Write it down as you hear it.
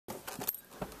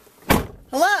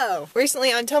Hello!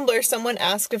 Recently on Tumblr someone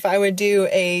asked if I would do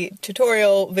a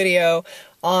tutorial video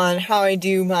on how I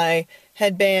do my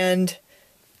headband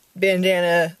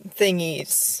bandana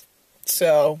thingies.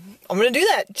 So I'm gonna do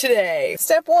that today.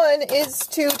 Step one is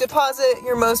to deposit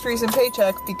your most recent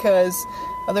paycheck because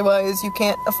otherwise you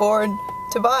can't afford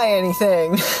to buy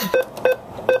anything.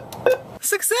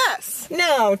 Success!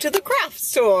 Now to the craft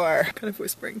store! I'm kind of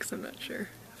whispering because I'm not sure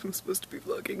if I'm supposed to be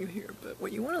vlogging in here, but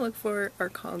what you want to look for are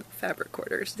called fabric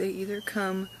quarters. They either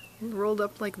come rolled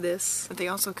up like this, but they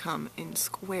also come in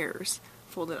squares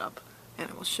folded up, and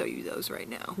I will show you those right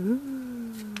now.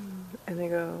 Ooh. And they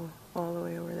go all the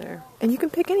way over there. And you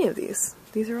can pick any of these.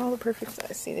 These are all the perfect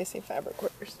size. See, they say fabric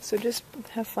quarters. So just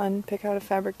have fun, pick out a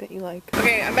fabric that you like.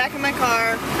 Okay, I'm back in my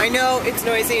car. I know it's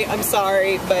noisy, I'm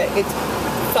sorry, but it's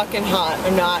fucking hot.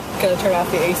 I'm not gonna turn off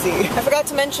the AC. I forgot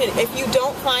to mention, if you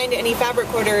don't find any fabric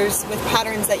quarters with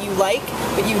patterns that you like,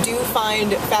 but you do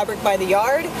find fabric by the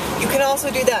yard, you can also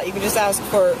do that. You can just ask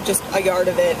for just a yard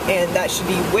of it, and that should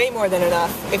be way more than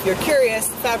enough. If you're curious,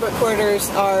 fabric quarters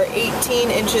are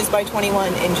 18 inches by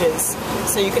 21 inches,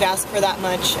 so you could ask for that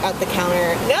much at the counter.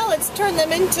 Now let's turn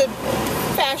them into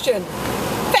fashion.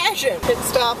 Fashion! Pit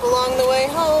stop along the way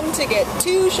home to get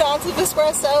 2 shots of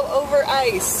espresso over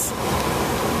ice.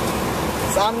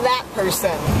 I'm that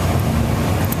person.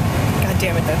 God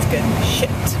damn it, that's good. Shit,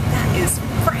 that is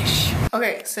fresh.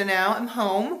 Okay, so now I'm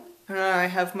home, and I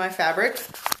have my fabric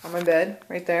on my bed,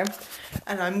 right there,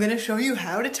 and I'm gonna show you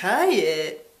how to tie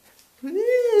it.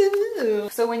 Woo.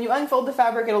 So when you unfold the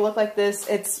fabric, it'll look like this.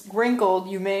 It's wrinkled.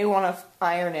 You may want to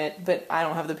iron it, but I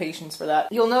don't have the patience for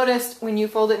that. You'll notice when you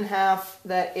fold it in half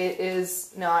that it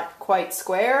is not quite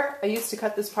square. I used to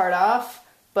cut this part off,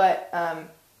 but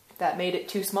that made it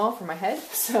too small for my head,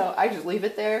 so I just leave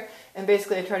it there, and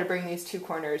basically I try to bring these 2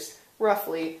 corners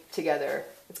roughly together.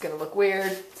 It's gonna look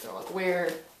weird, it's gonna look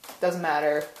weird, doesn't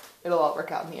matter, it'll all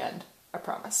work out in the end, I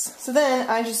promise. So then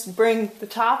I just bring the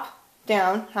top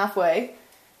down halfway,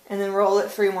 and then roll it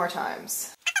 3 more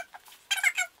times.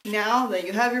 Now that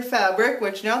you have your fabric,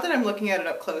 which now that I'm looking at it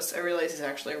up close, I realize it's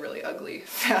actually a really ugly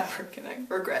fabric, and I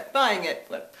regret buying it,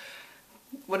 but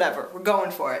whatever, we're going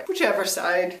for it. Whichever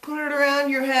side. Put it around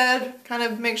your head, kind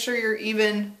of make sure you're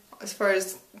even as far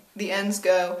as the ends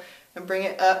go, and bring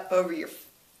it up over your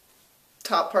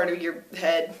top part of your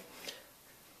head.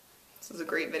 This is a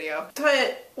great video. Tie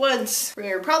it once.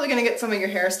 You're probably gonna get some of your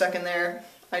hair stuck in there.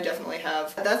 I definitely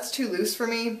have. That's too loose for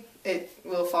me. It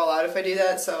will fall out if I do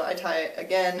that, so I tie it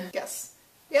again. Yes.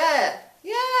 Yeah!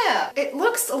 Yeah! It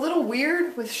looks a little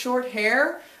weird with short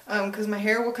hair, because my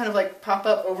hair will kind of like pop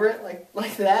up over it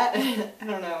like that. I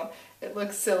don't know. It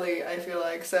looks silly, I feel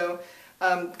like. So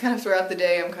kind of throughout the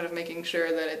day I'm kind of making sure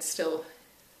that it's still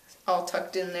all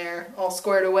tucked in there, all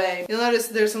squared away. You'll notice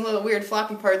there's some little weird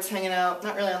floppy parts hanging out,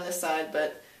 not really on this side,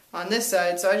 but on this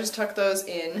side, so I just tuck those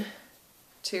in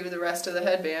to the rest of the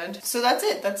headband. So that's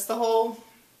it. That's the whole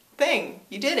thing.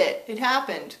 You did it. It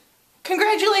happened.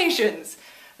 Congratulations!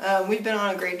 We've been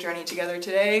on a great journey together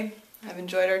today. I've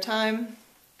enjoyed our time.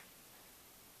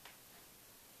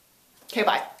 Okay,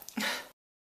 bye.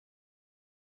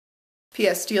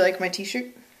 P.S. Do you like my t-shirt?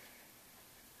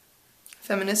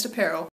 Feminist apparel.